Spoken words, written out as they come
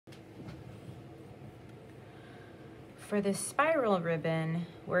for the spiral ribbon,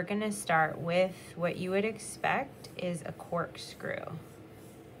 we're going to start with what you would expect is a corkscrew.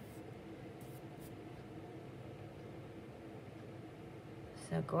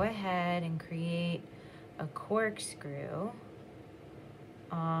 So go ahead and create a corkscrew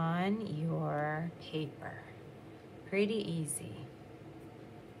on your paper. Pretty easy.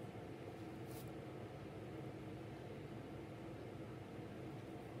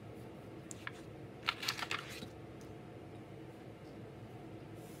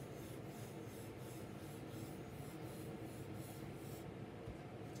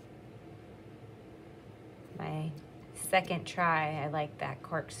 My second try, I like that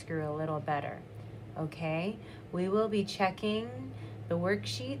corkscrew a little better. Okay, we will be checking the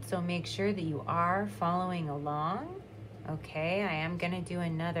worksheet, so make sure that you are following along. Okay, I am gonna do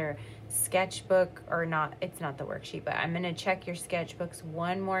another sketchbook, or not, it's not the worksheet, but I'm gonna check your sketchbooks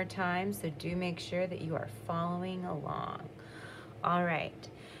one more time, so do make sure that you are following along. All right.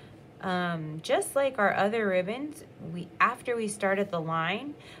 Just like our other ribbons, after we started the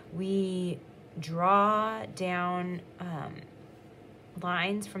line, we draw down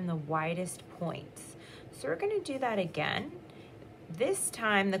lines from the widest points. So we're going to do that again. This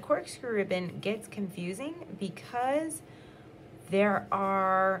time the corkscrew ribbon gets confusing because there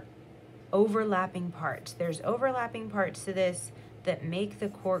are overlapping parts. There's overlapping parts to this that make the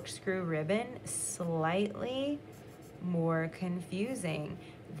corkscrew ribbon slightly more confusing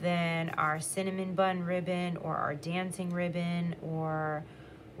than our cinnamon bun ribbon or our dancing ribbon, or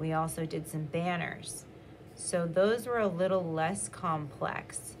we also did some banners. So those were a little less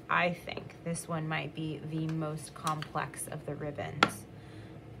complex. I think this one might be the most complex of the ribbons.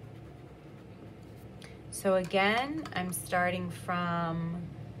 So again, I'm starting from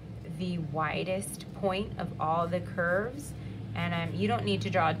the widest point of all the curves, and you don't need to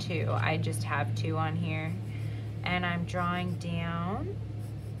draw two, I just have two on here. And I'm drawing down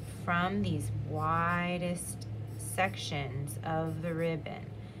from these widest sections of the ribbon,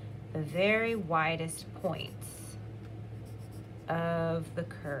 the very widest points of the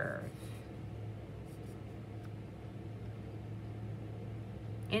curve.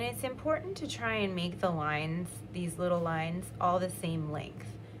 And it's important to try and make the lines, these little lines, all the same length,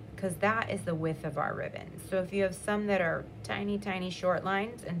 because that is the width of our ribbon. So if you have some that are tiny, tiny short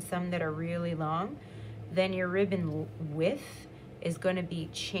lines and some that are really long, then your ribbon width is going to be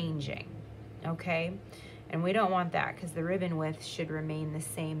changing, okay? And we don't want that because the ribbon width should remain the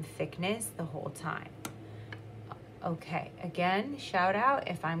same thickness the whole time. Okay, again, shout out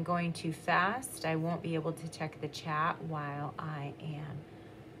if I'm going too fast. I won't be able to check the chat while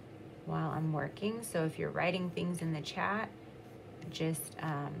I'm working. So if you're writing things in the chat, just,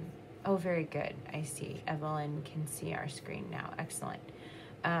 oh, very good. I see. Evelyn can see our screen now. Excellent.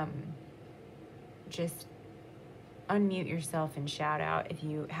 Just unmute yourself and shout out if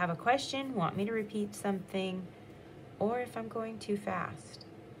you have a question, want me to repeat something, or if I'm going too fast.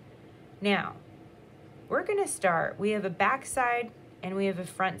 Now, we're going to start. We have a back side and we have a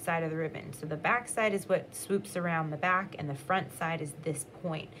front side of the ribbon. So the back side is what swoops around the back, and the front side is this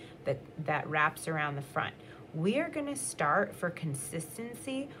point that wraps around the front. We are going to start for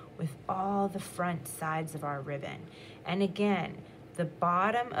consistency with all the front sides of our ribbon. And again, the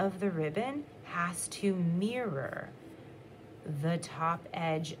bottom of the ribbon has to mirror the top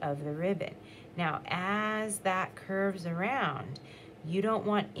edge of the ribbon. Now, as that curves around, you don't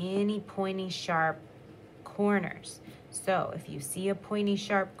want any pointy, sharp corners. So if you see a pointy,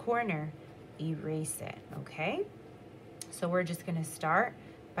 sharp corner, erase it, okay? So we're just going to start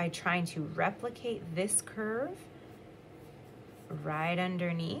by trying to replicate this curve right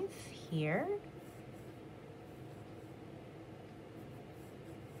underneath here.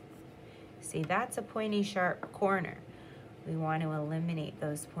 See, that's a pointy, sharp corner. We want to eliminate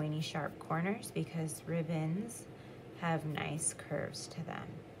those pointy, sharp corners because ribbons have nice curves to them.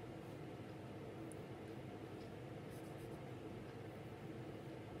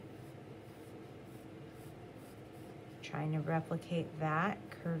 Trying to replicate that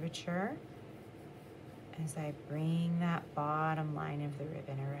curvature as I bring that bottom line of the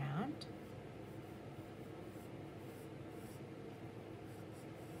ribbon around.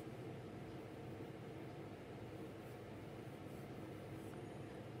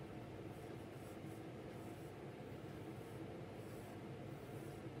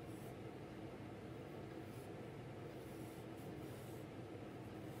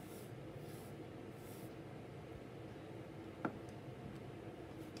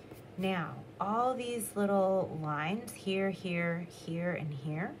 Now, all these little lines here, here, here, and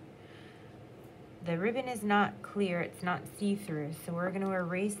here, the ribbon is not clear, it's not see-through, so we're going to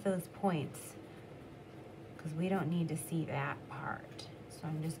erase those points because we don't need to see that part. So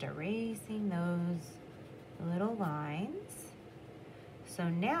I'm just erasing those little lines. So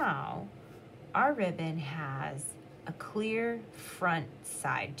now our ribbon has a clear front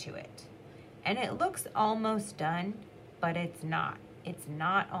side to it. And it looks almost done, but it's not. It's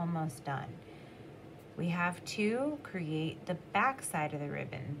not almost done. We have to create the back side of the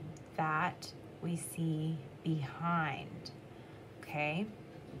ribbon that we see behind, okay?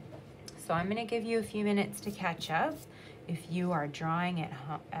 So I'm gonna give you a few minutes to catch up. If you are drawing at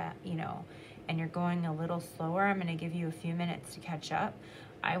home, and you're going a little slower, I'm gonna give you a few minutes to catch up.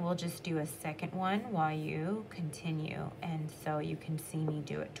 I will just do a second one while you continue, and so you can see me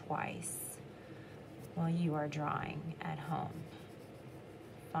do it twice while you are drawing at home,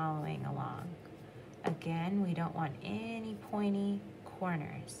 following along. Again, we don't want any pointy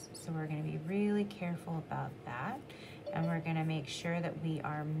corners, so we're going to be really careful about that, and we're going to make sure that we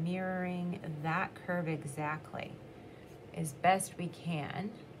are mirroring that curve exactly as best we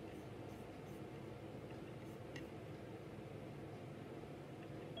can.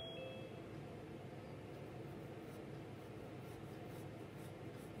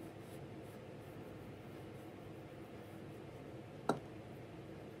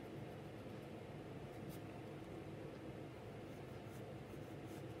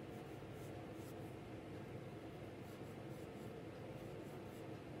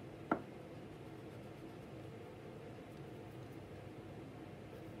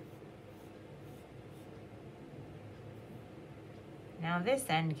 Now this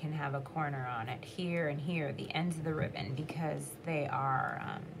end can have a corner on it here and here, the ends of the ribbon, because they are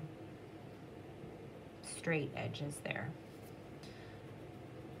straight edges there.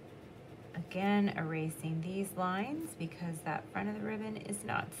 Again, erasing these lines because that front of the ribbon is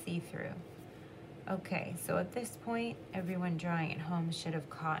not see-through. Okay, so at this point, everyone drawing at home should have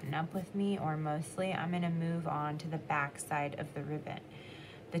caught up with me, or mostly. I'm gonna move on to the back side of the ribbon.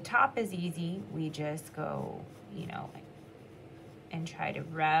 The top is easy. We just go, and try to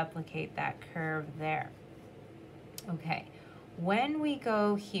replicate that curve there. Okay, when we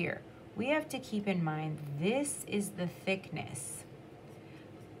go here, we have to keep in mind this is the thickness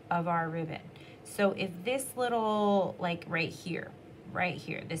of our ribbon. So if this little, like right here,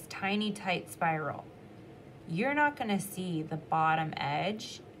 this tiny tight spiral, you're not gonna see the bottom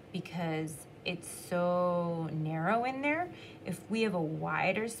edge because it's so narrow in there. If we have a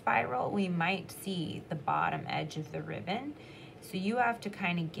wider spiral, we might see the bottom edge of the ribbon. So you have to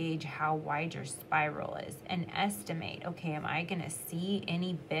kind of gauge how wide your spiral is and estimate, okay, am I gonna see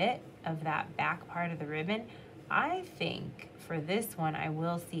any bit of that back part of the ribbon? I think for this one, I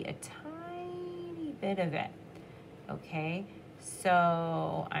will see a tiny bit of it, okay?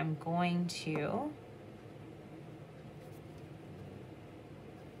 So I'm going to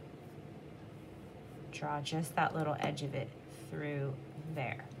draw just that little edge of it through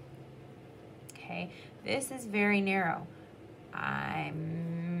there, okay? This is very narrow. I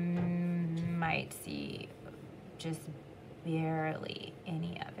might see just barely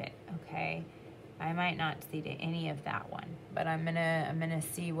any of it, okay? I might not see to any of that one, but I'm gonna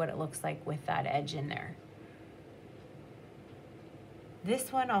see what it looks like with that edge in there.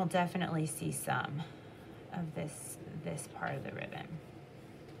 This one I'll definitely see some of this part of the ribbon.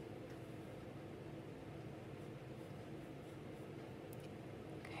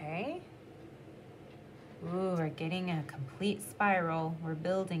 Okay. Ooh, we're getting a complete spiral. We're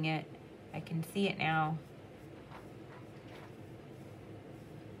building it. I can see it now.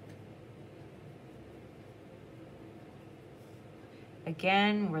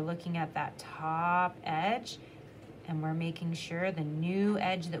 Again, we're looking at that top edge, and we're making sure the new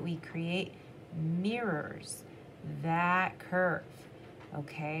edge that we create mirrors that curve.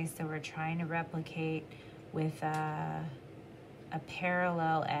 Okay, so we're trying to replicate with a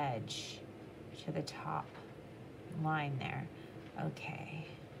parallel edge to the top line there. Okay.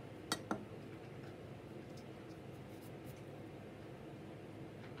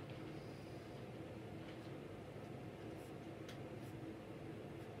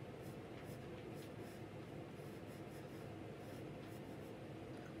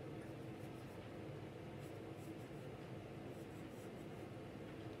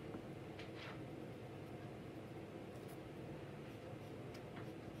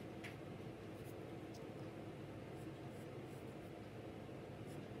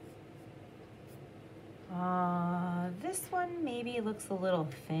 This one maybe looks a little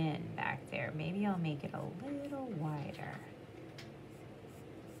thin back there. Maybe I'll make it a little wider.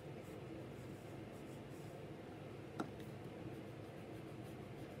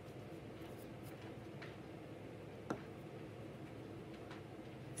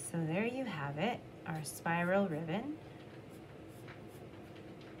 So there you have it. our spiral ribbon.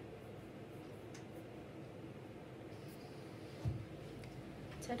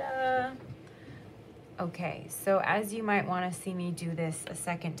 Ta-da! Okay, so as you might want to see me do this a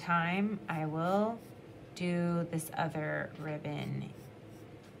second time, I will do this other ribbon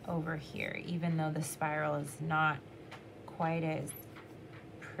over here, even though the spiral is not quite as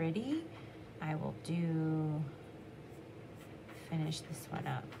pretty. I will finish this one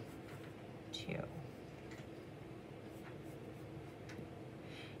up too.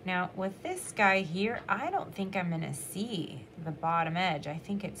 Now with this guy here, I don't think I'm gonna see the bottom edge. I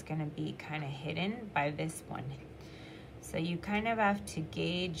think it's gonna be kind of hidden by this one. So you kind of have to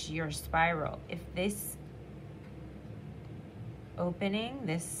gauge your spiral. If this opening,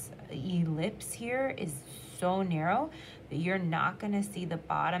 this ellipse here is so narrow that you're not gonna see the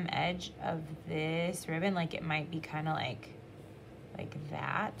bottom edge of this ribbon, like it might be kind of like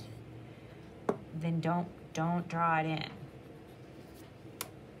that, then don't draw it in.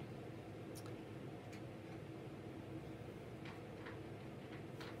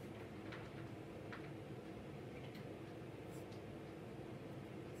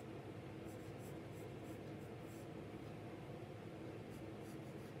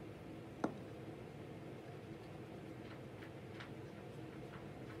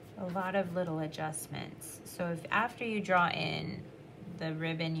 A lot of little adjustments. So if after you draw in the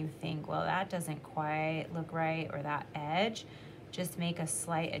ribbon you think, well, that doesn't quite look right, or that edge, just make a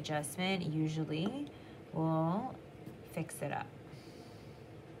slight adjustment. Usually will fix it up.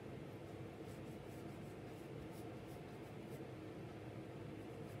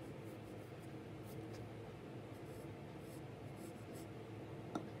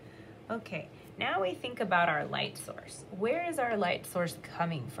 Okay, now we think about our light source. Where is our light source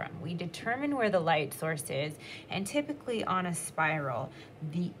coming from? We determine where the light source is, and typically on a spiral,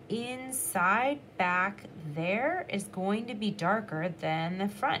 the inside back there is going to be darker than the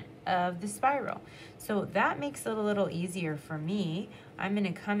front of the spiral. So that makes it a little easier for me. I'm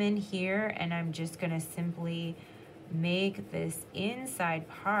gonna come in here and I'm just gonna simply make this inside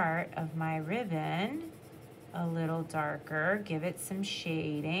part of my ribbon a little darker, give it some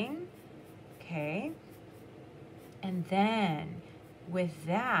shading. Okay, and then with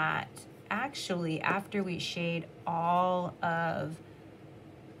that, actually after we shade all of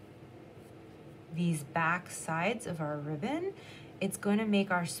these back sides of our ribbon, it's going to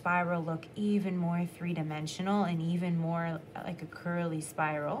make our spiral look even more three-dimensional and even more like a curly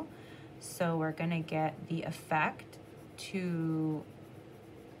spiral. So we're going to get the effect to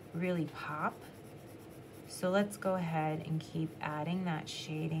really pop. So let's go ahead and keep adding that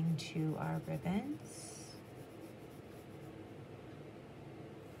shading to our ribbons.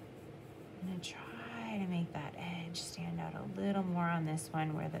 I'm gonna try to make that edge stand out a little more on this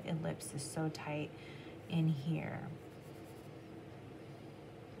one where the ellipse is so tight in here.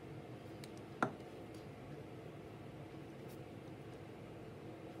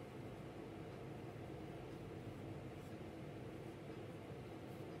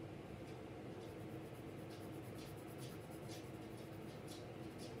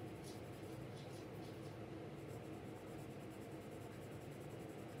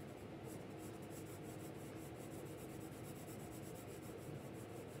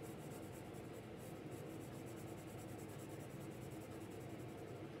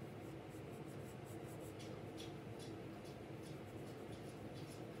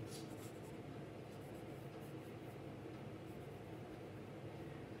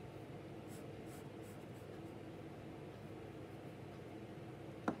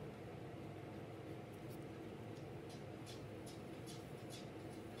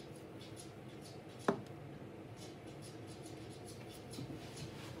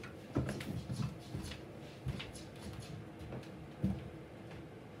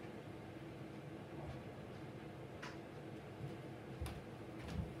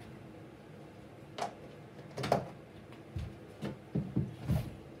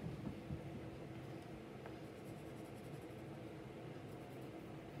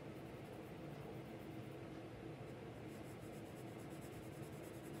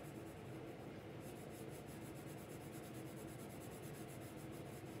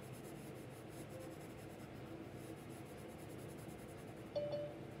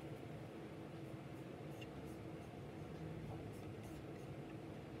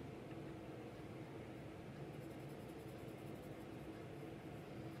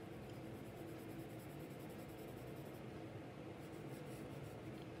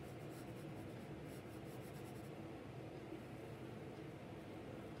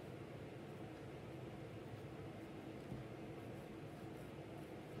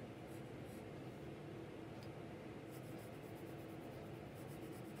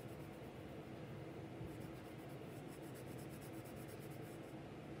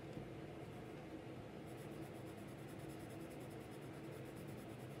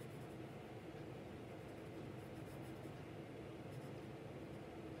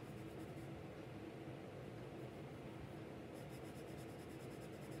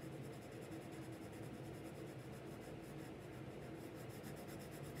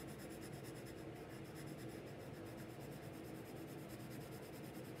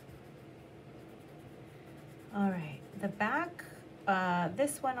 All right, the back,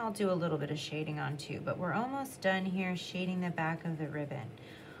 this one I'll do a little bit of shading on too, but we're almost done here shading the back of the ribbon.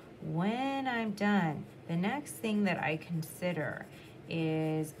 When I'm done, the next thing that I consider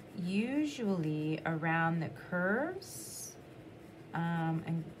is usually around the curves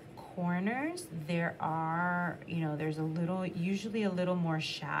and corners, there are, there's usually a little more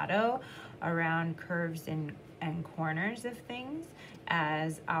shadow around curves and corners of things.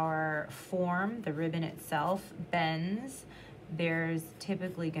 As our form, the ribbon itself, bends, there's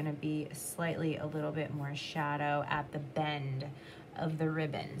typically going to be slightly a little bit more shadow at the bend of the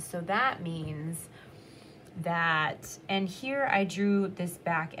ribbon. So that means that, and here I drew this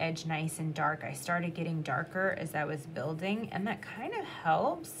back edge nice and dark. I started getting darker as I was building, and that kind of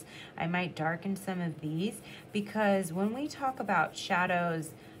helps. I might darken some of these because when we talk about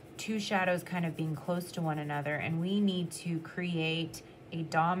shadows, two shadows kind of being close to one another, and we need to create a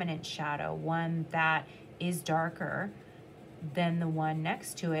dominant shadow, one that is darker than the one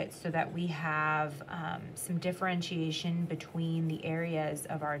next to it, so that we have some differentiation between the areas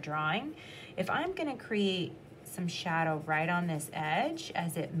of our drawing. If I'm going to create some shadow right on this edge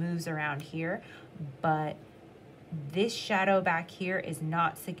as it moves around here, but this shadow back here is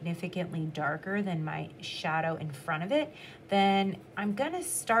not significantly darker than my shadow in front of it, then I'm gonna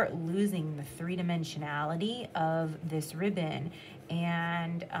start losing the three-dimensionality of this ribbon,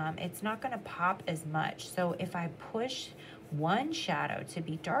 and it's not gonna pop as much. So if I push one shadow to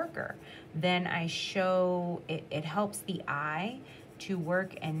be darker, then I show, it helps the eye to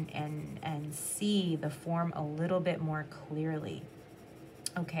work and see the form a little bit more clearly.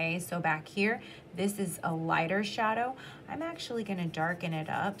 Okay, so back here, this is a lighter shadow. I'm actually going to darken it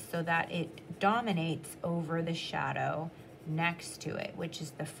up so that it dominates over the shadow next to it, which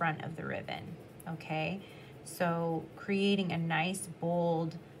is the front of the ribbon. Okay, so creating a nice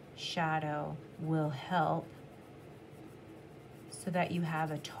bold shadow will help so that you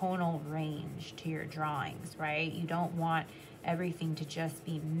have a tonal range to your drawings, right? You don't want everything to just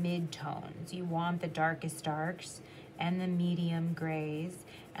be mid-tones. You want the darkest darks and the medium grays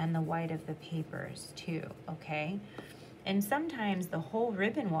and the white of the papers too, okay? And sometimes the whole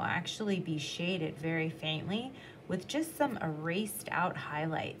ribbon will actually be shaded very faintly with just some erased out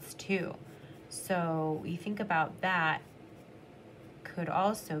highlights too. So you think about that, could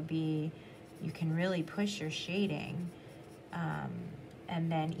also be, you can really push your shading and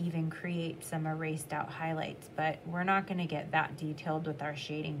then even create some erased out highlights. But we're not gonna get that detailed with our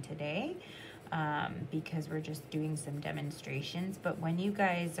shading today because we're just doing some demonstrations. But when you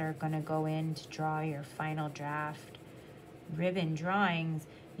guys are gonna go in to draw your final draft ribbon drawings,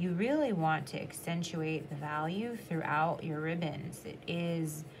 you really want to accentuate the value throughout your ribbons. It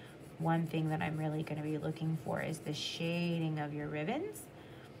is one thing that I'm really gonna be looking for, is the shading of your ribbons.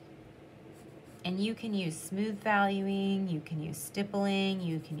 And you can use smooth valuing, you can use stippling,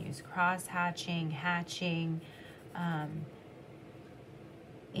 you can use cross hatching,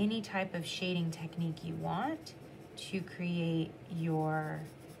 any type of shading technique you want to create your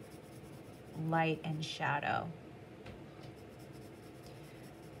light and shadow.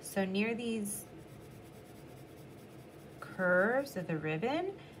 So near these curves of the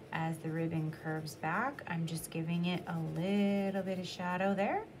ribbon, as the ribbon curves back, I'm just giving it a little bit of shadow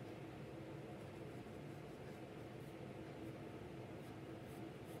there.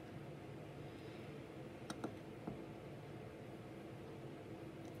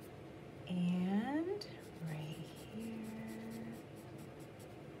 And right here.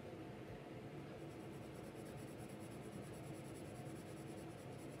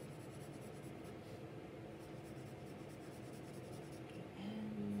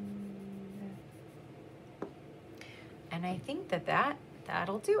 And I think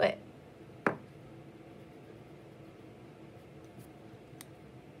that'll do it.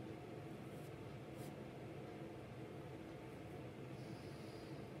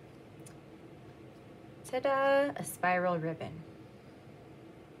 Ta-da, a spiral ribbon.